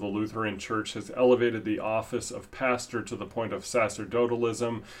 much of the Lutheran Church has elevated the office of pastor to the point of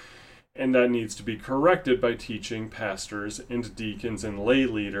sacerdotalism, and that needs to be corrected by teaching pastors and deacons and lay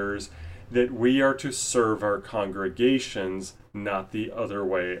leaders that we are to serve our congregations, not the other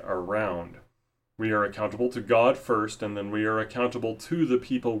way around. We are accountable to God first, and then we are accountable to the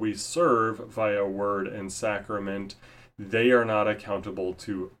people we serve via word and sacrament. They are not accountable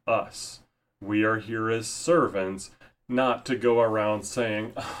to us. We are here as servants, not to go around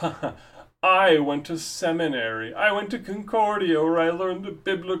saying, I went to seminary, I went to Concordia where I learned the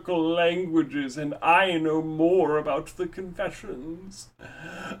biblical languages, and I know more about the confessions.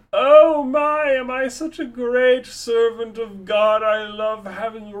 Oh my, am I such a great servant of God, I love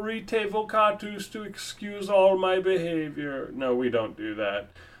having rite vocatus to excuse all my behavior. No, we don't do that.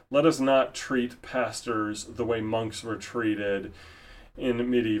 Let us not treat pastors the way monks were treated in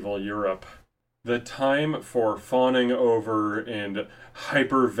medieval Europe. The time for fawning over and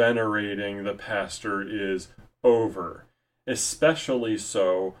hyper-venerating the pastor is over, especially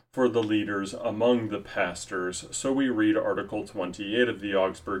so for the leaders among the pastors, so we read Article 28 of the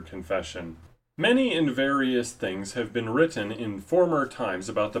Augsburg Confession. Many and various things have been written in former times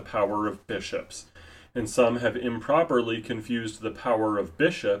about the power of bishops, and some have improperly confused the power of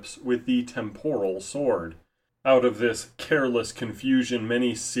bishops with the temporal sword. Out of this careless confusion,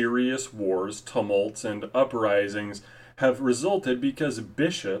 many serious wars, tumults, and uprisings have resulted because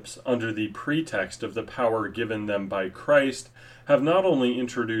bishops, under the pretext of the power given them by Christ, have not only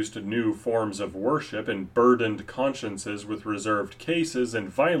introduced new forms of worship and burdened consciences with reserved cases and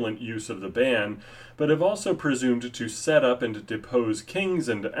violent use of the ban, but have also presumed to set up and depose kings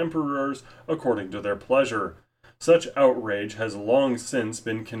and emperors according to their pleasure. Such outrage has long since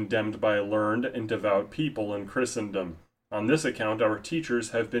been condemned by learned and devout people in Christendom. On this account, our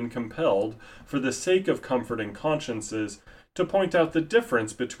teachers have been compelled, for the sake of comforting consciences, to point out the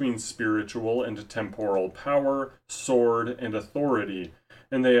difference between spiritual and temporal power, sword, and authority,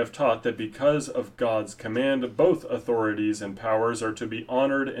 and they have taught that because of God's command, both authorities and powers are to be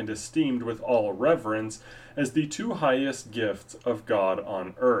honored and esteemed with all reverence as the two highest gifts of God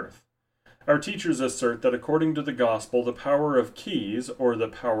on earth. Our teachers assert that according to the gospel, the power of keys, or the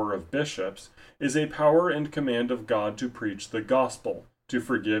power of bishops, is a power and command of God to preach the gospel, to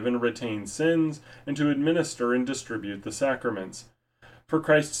forgive and retain sins, and to administer and distribute the sacraments. For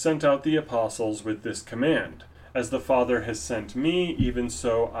Christ sent out the apostles with this command: "As the Father has sent me, even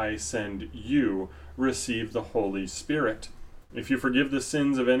so I send you. Receive the Holy Spirit. If you forgive the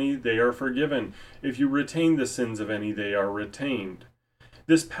sins of any, they are forgiven. If you retain the sins of any, they are retained."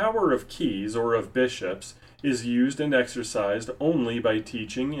 This power of keys, or of bishops, is used and exercised only by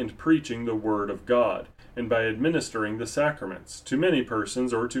teaching and preaching the Word of God, and by administering the sacraments, to many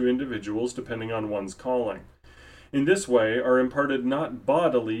persons or to individuals depending on one's calling. In this way are imparted not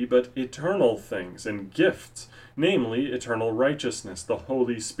bodily but eternal things and gifts, namely eternal righteousness, the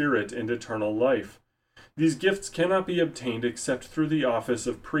Holy Spirit, and eternal life. These gifts cannot be obtained except through the office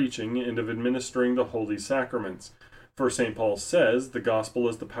of preaching and of administering the holy sacraments. For St. Paul says, "The gospel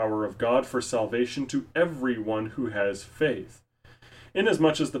is the power of God for salvation to everyone who has faith."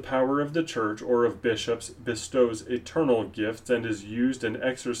 Inasmuch as the power of the Church or of bishops bestows eternal gifts and is used and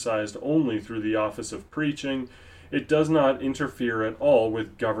exercised only through the office of preaching, it does not interfere at all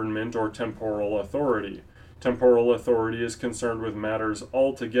with government or temporal authority. Temporal authority is concerned with matters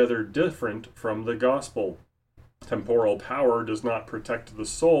altogether different from the gospel. Temporal power does not protect the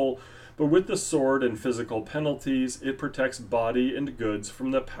soul, but with the sword and physical penalties, it protects body and goods from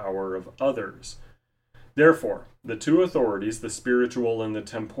the power of others. Therefore, the two authorities, the spiritual and the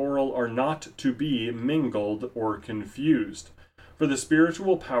temporal, are not to be mingled or confused. For the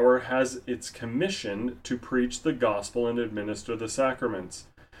spiritual power has its commission to preach the gospel and administer the sacraments.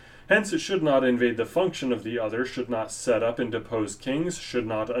 Hence it should not invade the function of the other, should not set up and depose kings, should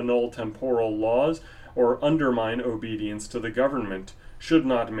not annul temporal laws, or undermine obedience to the government, should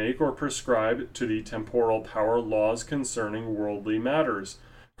not make or prescribe to the temporal power laws concerning worldly matters.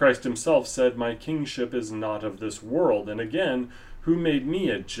 Christ himself said, "My kingship is not of this world," and again, "Who made me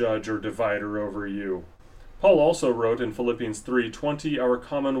a judge or divider over you?" Paul also wrote in Philippians 3:20, "Our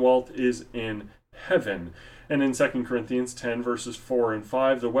commonwealth is in heaven." And in 2 Corinthians 10 verses 4 and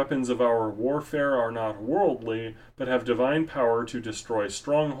 5, "The weapons of our warfare are not worldly, but have divine power to destroy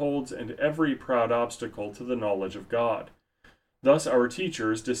strongholds and every proud obstacle to the knowledge of God." Thus our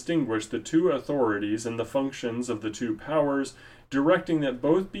teachers distinguish the two authorities and the functions of the two powers, directing that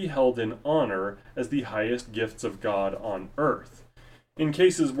both be held in honor as the highest gifts of God on earth. In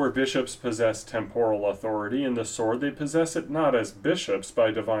cases where bishops possess temporal authority and the sword, they possess it not as bishops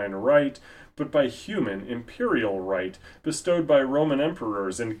by divine right, but by human imperial right, bestowed by Roman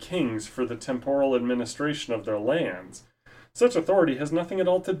emperors and kings for the temporal administration of their lands. Such authority has nothing at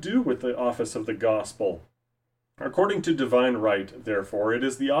all to do with the office of the gospel. According to divine right, therefore, it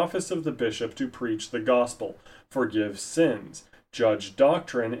is the office of the bishop to preach the gospel, forgive sins, judge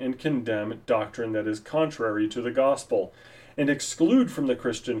doctrine, and condemn doctrine that is contrary to the gospel, and exclude from the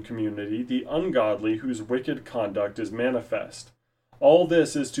Christian community the ungodly whose wicked conduct is manifest. All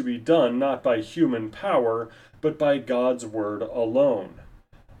this is to be done not by human power, but by God's word alone.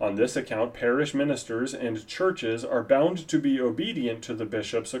 On this account, parish ministers and churches are bound to be obedient to the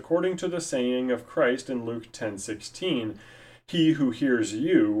bishops according to the saying of Christ in Luke 10:16, "He who hears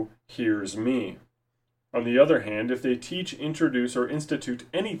you, hears me." On the other hand, if they teach, introduce, or institute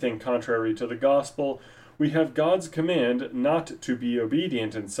anything contrary to the gospel, we have God's command not to be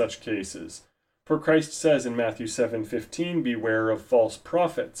obedient in such cases. For Christ says in Matthew 7:15, "Beware of false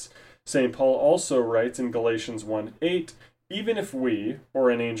prophets." St. Paul also writes in Galatians 1:8, "Even if we, or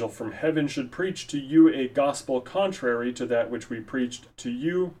an angel from heaven, should preach to you a gospel contrary to that which we preached to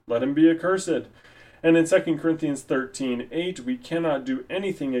you, let him be accursed." And in 2 Corinthians 13:8, "We cannot do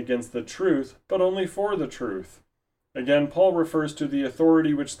anything against the truth, but only for the truth." Again, Paul refers to the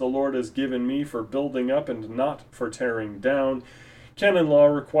authority which the Lord has given me for building up and not for tearing down. Canon law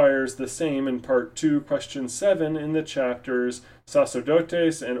requires the same in Part 2, Question 7 in the chapters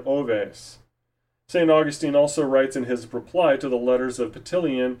Sacerdotes and Oves. St. Augustine also writes in his reply to the letters of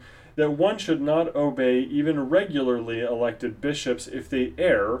Petilian that one should not obey even regularly elected bishops if they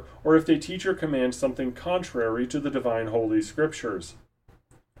err, or if they teach or command something contrary to the divine holy scriptures.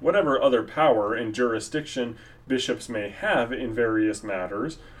 Whatever other power and jurisdiction bishops may have in various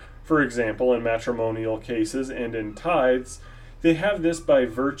matters, for example in matrimonial cases and in tithes, they have this by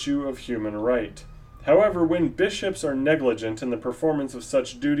virtue of human right. However, when bishops are negligent in the performance of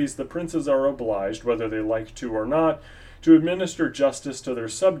such duties, the princes are obliged, whether they like to or not, to administer justice to their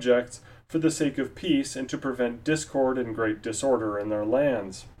subjects, for the sake of peace and to prevent discord and great disorder in their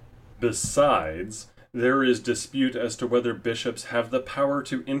lands. Besides, there is dispute as to whether bishops have the power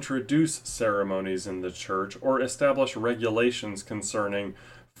to introduce ceremonies in the church or establish regulations concerning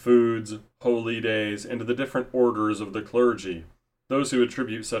foods, holy days, and the different orders of the clergy. Those who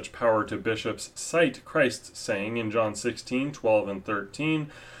attribute such power to bishops cite Christ's saying in John 16:12 and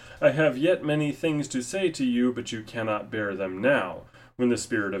 13, "I have yet many things to say to you, but you cannot bear them now. When the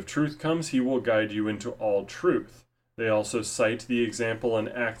Spirit of truth comes, he will guide you into all truth." They also cite the example in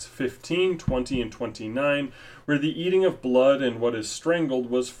Acts 15:20 and 29, where the eating of blood and what is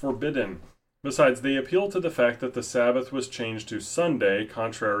strangled was forbidden. Besides, they appeal to the fact that the Sabbath was changed to Sunday,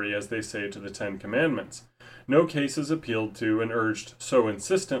 contrary, as they say, to the Ten Commandments. No case is appealed to and urged so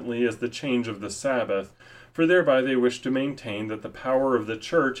insistently as the change of the Sabbath, for thereby they wish to maintain that the power of the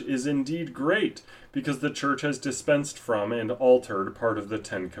Church is indeed great, because the Church has dispensed from and altered part of the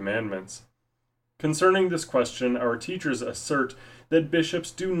Ten Commandments. Concerning this question, our teachers assert that bishops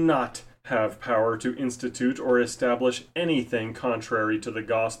do not have power to institute or establish anything contrary to the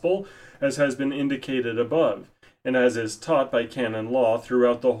gospel, as has been indicated above, and as is taught by canon law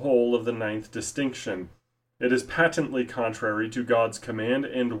throughout the whole of the ninth distinction. It is patently contrary to God's command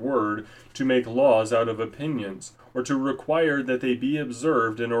and word to make laws out of opinions, or to require that they be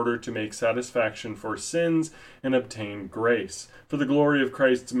observed in order to make satisfaction for sins and obtain grace. For the glory of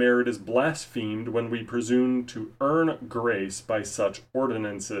Christ's merit is blasphemed when we presume to earn grace by such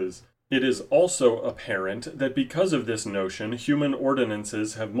ordinances. It is also apparent that because of this notion, human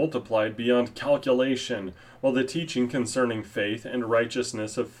ordinances have multiplied beyond calculation, while the teaching concerning faith and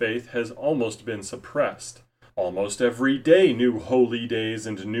righteousness of faith has almost been suppressed. Almost every day new holy days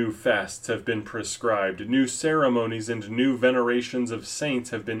and new fasts have been prescribed, new ceremonies and new venerations of saints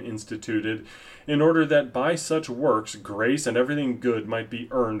have been instituted, in order that by such works grace and everything good might be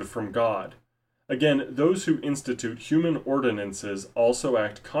earned from God. Again, those who institute human ordinances also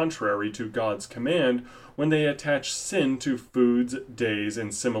act contrary to God's command when they attach sin to foods, days,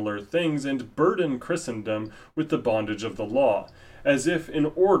 and similar things, and burden Christendom with the bondage of the law, as if in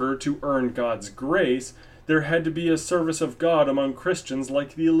order to earn God's grace, there had to be a service of God among Christians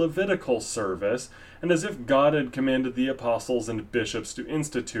like the Levitical service, and as if God had commanded the apostles and bishops to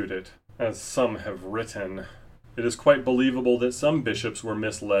institute it, as some have written. It is quite believable that some bishops were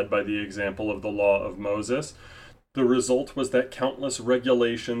misled by the example of the law of Moses. The result was that countless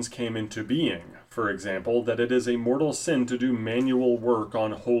regulations came into being. For example, that it is a mortal sin to do manual work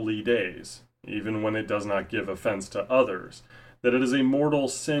on holy days, even when it does not give offense to others. That it is a mortal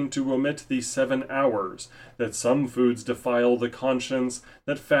sin to omit the 7 hours, that some foods defile the conscience,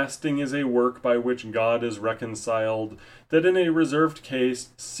 that fasting is a work by which God is reconciled, that in a reserved case,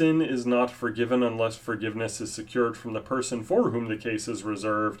 sin is not forgiven unless forgiveness is secured from the person for whom the case is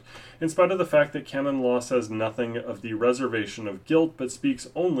reserved, in spite of the fact that canon law says nothing of the reservation of guilt, but speaks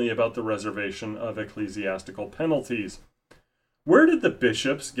only about the reservation of ecclesiastical penalties. Where did the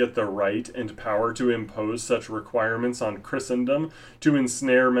bishops get the right and power to impose such requirements on Christendom to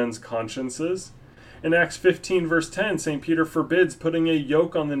ensnare men's consciences? In Acts 15 verse 10, St. Peter forbids putting a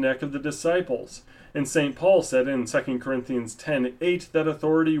yoke on the neck of the disciples. And St. Paul said in 2 Corinthians 10:8 that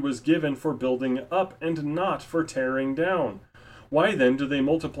authority was given for building up and not for tearing down. Why then do they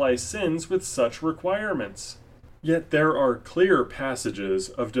multiply sins with such requirements? Yet there are clear passages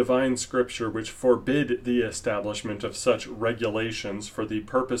of divine scripture which forbid the establishment of such regulations for the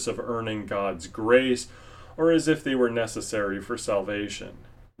purpose of earning God's grace, or as if they were necessary for salvation.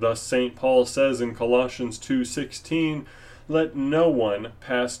 Thus St. Paul says in Colossians 2:16, "Let no one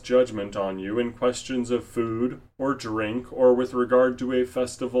pass judgment on you in questions of food or drink, or with regard to a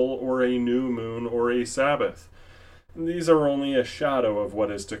festival or a new moon or a Sabbath. These are only a shadow of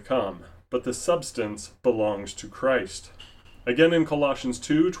what is to come, but the substance belongs to Christ." Again in Colossians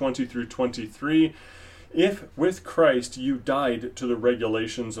 2:20-23, "If with Christ you died to the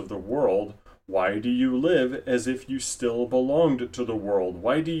regulations of the world, why do you live as if you still belonged to the world?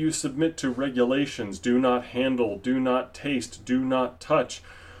 Why do you submit to regulations, do not handle, do not taste, do not touch,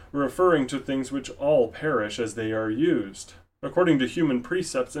 referring to things which all perish as they are used, according to human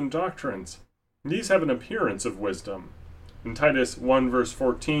precepts and doctrines? These have an appearance of wisdom." In Titus 1 verse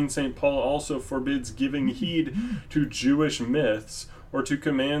 14, St. Paul also forbids giving heed to Jewish myths or to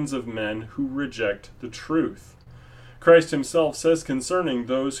commands of men who reject the truth. Christ himself says concerning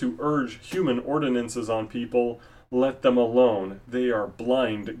those who urge human ordinances on people, "Let them alone, they are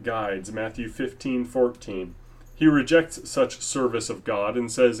blind guides," Matthew 15:14. He rejects such service of God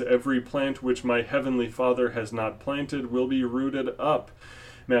and says, "Every plant which my heavenly Father has not planted will be rooted up,"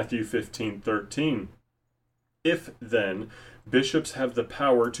 Matthew 15:13. If, then, Bishops have the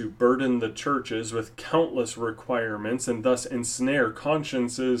power to burden the churches with countless requirements and thus ensnare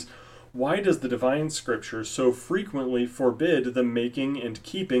consciences. Why does the divine scripture so frequently forbid the making and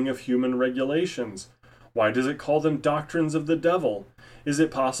keeping of human regulations? Why does it call them doctrines of the devil? Is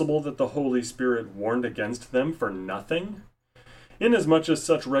it possible that the Holy Spirit warned against them for nothing? Inasmuch as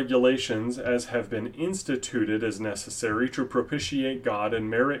such regulations as have been instituted as necessary to propitiate God and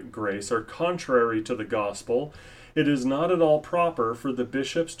merit grace are contrary to the gospel, it is not at all proper for the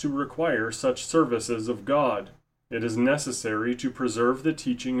bishops to require such services of God. It is necessary to preserve the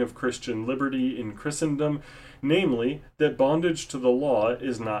teaching of Christian liberty in Christendom, namely, that bondage to the law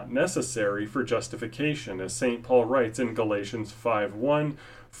is not necessary for justification, as St. Paul writes in Galatians 5:1,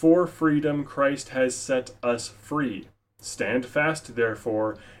 "For freedom Christ has set us free. Stand fast,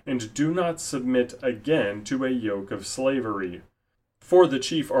 therefore, and do not submit again to a yoke of slavery." For the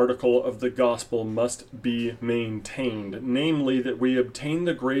chief article of the gospel must be maintained, namely that we obtain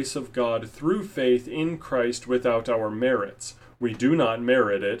the grace of God through faith in Christ without our merits. We do not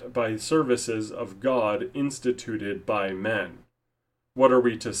merit it by services of God instituted by men. What are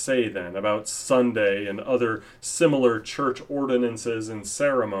we to say then about Sunday and other similar church ordinances and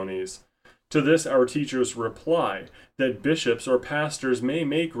ceremonies? To this our teachers reply that bishops or pastors may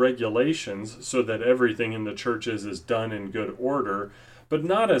make regulations so that everything in the churches is done in good order, but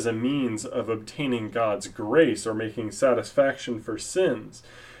not as a means of obtaining God's grace or making satisfaction for sins,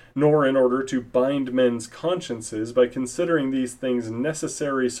 nor in order to bind men's consciences by considering these things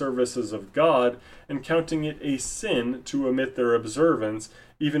necessary services of God and counting it a sin to omit their observance,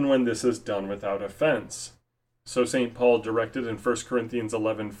 even when this is done without offense. So St. Paul directed in 1 Corinthians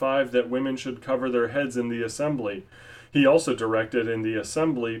 11:5 that women should cover their heads in the assembly. He also directed in the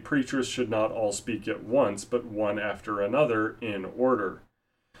assembly preachers should not all speak at once, but one after another in order.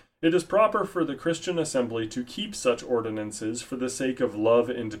 It is proper for the Christian assembly to keep such ordinances for the sake of love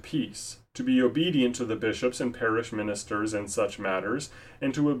and peace, to be obedient to the bishops and parish ministers in such matters,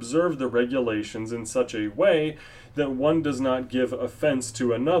 and to observe the regulations in such a way that one does not give offense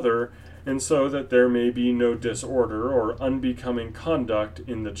to another, and so that there may be no disorder or unbecoming conduct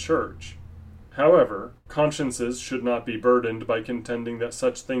in the church. However, consciences should not be burdened by contending that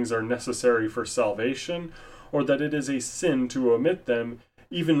such things are necessary for salvation, or that it is a sin to omit them,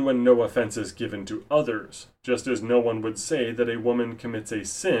 even when no offense is given to others, just as no one would say that a woman commits a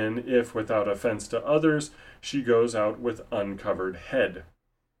sin if, without offense to others, she goes out with uncovered head.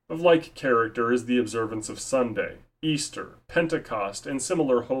 Of like character is the observance of Sunday, Easter, Pentecost, and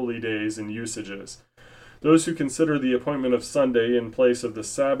similar holy days and usages. Those who consider the appointment of Sunday in place of the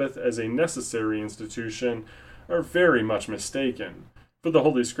Sabbath as a necessary institution are very much mistaken, for the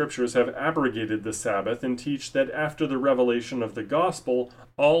Holy Scriptures have abrogated the Sabbath and teach that after the revelation of the gospel,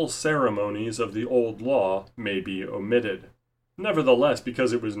 all ceremonies of the old law may be omitted. Nevertheless,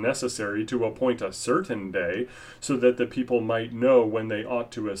 because it was necessary to appoint a certain day, so that the people might know when they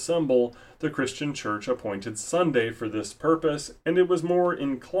ought to assemble, the Christian Church appointed Sunday for this purpose, and it was more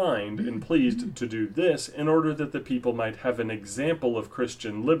inclined and pleased to do this in order that the people might have an example of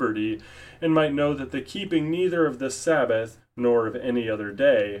Christian liberty, and might know that the keeping neither of the Sabbath nor of any other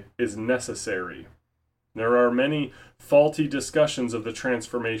day is necessary. There are many faulty discussions of the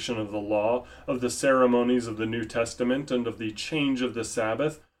transformation of the law, of the ceremonies of the New Testament, and of the change of the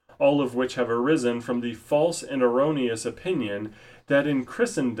Sabbath, all of which have arisen from the false and erroneous opinion that in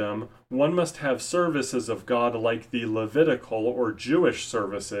Christendom one must have services of God like the Levitical or Jewish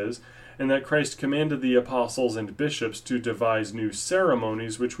services, and that Christ commanded the apostles and bishops to devise new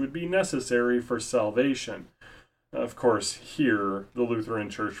ceremonies which would be necessary for salvation. Of course, here, the Lutheran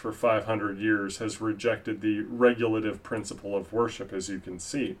Church for 500 years has rejected the regulative principle of worship, as you can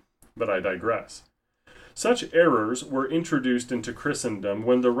see, but I digress. Such errors were introduced into Christendom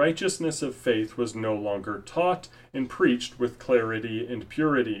when the righteousness of faith was no longer taught and preached with clarity and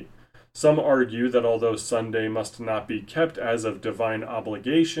purity. Some argue that although Sunday must not be kept as of divine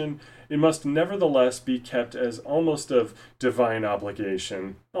obligation, it must nevertheless be kept as almost of divine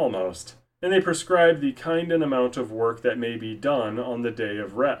obligation, almost. And they prescribe the kind and amount of work that may be done on the day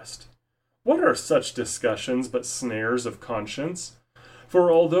of rest. What are such discussions but snares of conscience?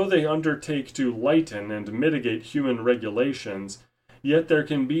 For although they undertake to lighten and mitigate human regulations, yet there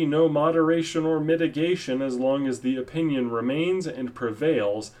can be no moderation or mitigation as long as the opinion remains and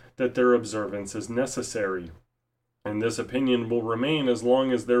prevails that their observance is necessary. And this opinion will remain as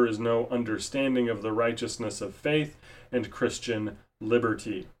long as there is no understanding of the righteousness of faith and Christian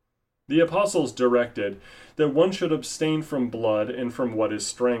liberty. The apostles directed that one should abstain from blood and from what is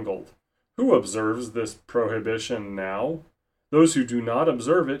strangled. Who observes this prohibition now? Those who do not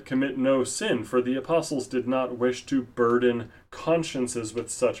observe it commit no sin, for the apostles did not wish to burden consciences with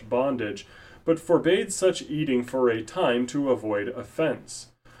such bondage, but forbade such eating for a time to avoid offense.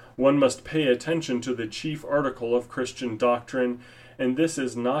 One must pay attention to the chief article of Christian doctrine, and this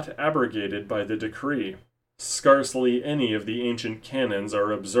is not abrogated by the decree. Scarcely any of the ancient canons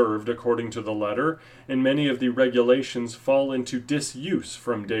are observed according to the letter, and many of the regulations fall into disuse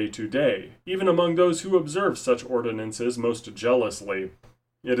from day to day, even among those who observe such ordinances most jealously.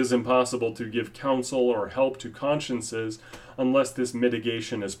 It is impossible to give counsel or help to consciences unless this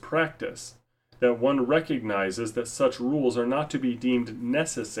mitigation is practiced, that one recognizes that such rules are not to be deemed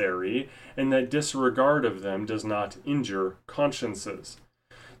necessary, and that disregard of them does not injure consciences.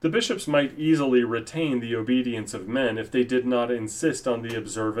 The bishops might easily retain the obedience of men if they did not insist on the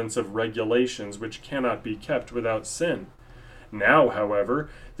observance of regulations which cannot be kept without sin. Now, however,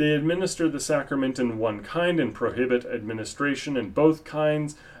 they administer the sacrament in one kind and prohibit administration in both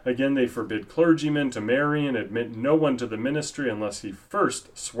kinds. Again, they forbid clergymen to marry and admit no one to the ministry unless he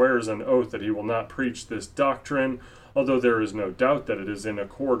first swears an oath that he will not preach this doctrine, although there is no doubt that it is in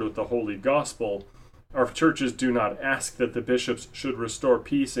accord with the Holy Gospel. Our churches do not ask that the bishops should restore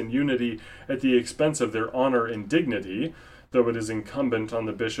peace and unity at the expense of their honor and dignity, though it is incumbent on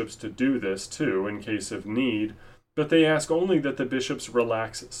the bishops to do this too in case of need, but they ask only that the bishops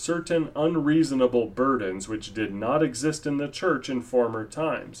relax certain unreasonable burdens which did not exist in the church in former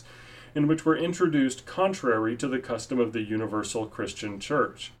times, and which were introduced contrary to the custom of the universal Christian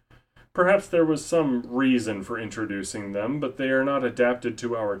church. Perhaps there was some reason for introducing them, but they are not adapted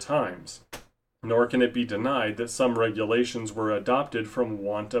to our times. Nor can it be denied that some regulations were adopted from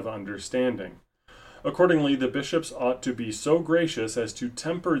want of understanding. Accordingly, the bishops ought to be so gracious as to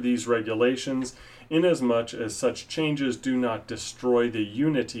temper these regulations, inasmuch as such changes do not destroy the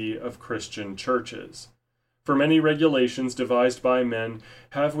unity of Christian churches. For many regulations devised by men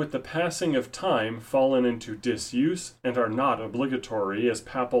have with the passing of time fallen into disuse and are not obligatory, as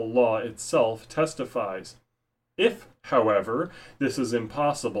papal law itself testifies. If, however, this is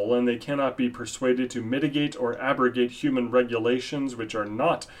impossible, and they cannot be persuaded to mitigate or abrogate human regulations which are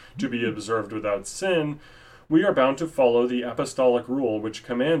not to be observed without sin, we are bound to follow the apostolic rule which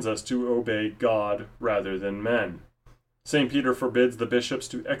commands us to obey God rather than men. St. Peter forbids the bishops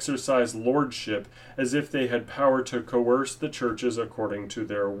to exercise lordship as if they had power to coerce the churches according to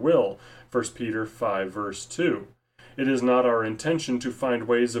their will, 1 Peter 5, verse 2. It is not our intention to find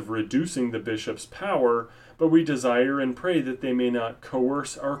ways of reducing the bishop's power, but we desire and pray that they may not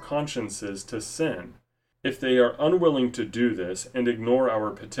coerce our consciences to sin. If they are unwilling to do this and ignore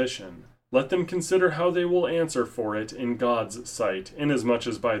our petition, let them consider how they will answer for it in God's sight, inasmuch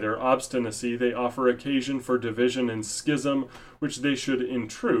as by their obstinacy they offer occasion for division and schism, which they should in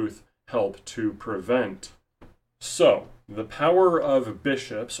truth help to prevent. So, the power of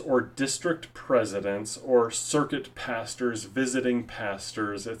bishops or district presidents or circuit pastors, visiting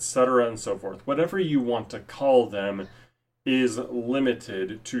pastors, etc. and so forth, whatever you want to call them, is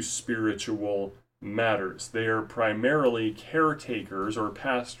limited to spiritual matters. They are primarily caretakers or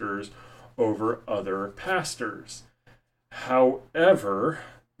pastors over other pastors. However,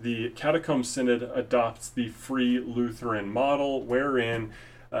 the Catacomb Synod adopts the Free Lutheran model, wherein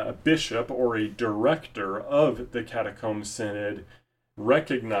a bishop or a director of the Catacomb Synod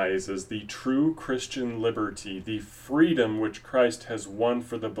recognizes the true Christian liberty, the freedom which Christ has won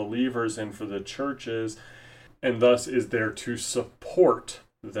for the believers and for the churches, and thus is there to support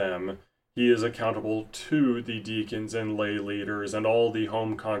them. He is accountable to the deacons and lay leaders and all the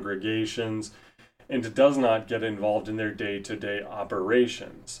home congregations, and does not get involved in their day-to-day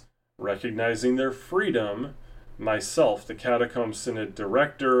operations. Recognizing their freedom, myself, the Catacomb Synod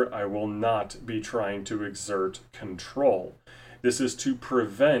director, I will not be trying to exert control. This is to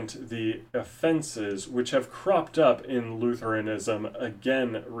prevent the offenses which have cropped up in Lutheranism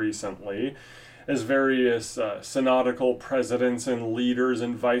again recently, as various synodical presidents and leaders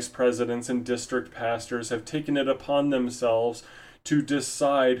and vice presidents and district pastors have taken it upon themselves to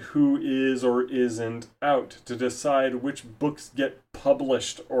decide who is or isn't out, to decide which books get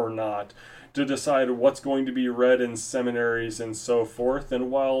published or not, to decide what's going to be read in seminaries and so forth. And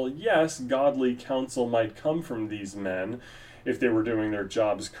while, yes, godly counsel might come from these men, if they were doing their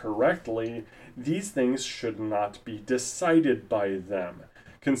jobs correctly, these things should not be decided by them.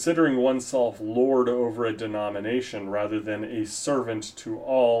 Considering oneself lord over a denomination rather than a servant to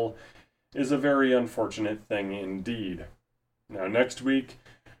all is a very unfortunate thing indeed. Now, next week,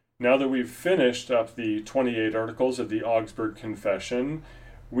 now that we've finished up the 28 articles of the Augsburg Confession,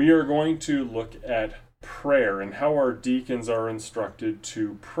 we are going to look at prayer and how our deacons are instructed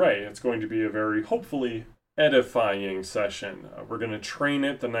to pray. It's going to be a very, hopefully, edifying session. We're going to train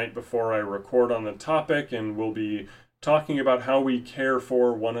it the night before I record on the topic, and we'll be talking about how we care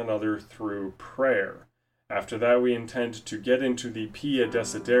for one another through prayer. After that, we intend to get into the Pia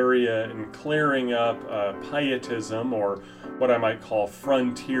Desideria and clearing up pietism, or what I might call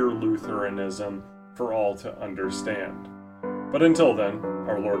frontier Lutheranism, for all to understand. But until then,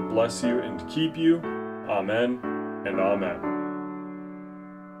 our Lord bless you and keep you. Amen and amen.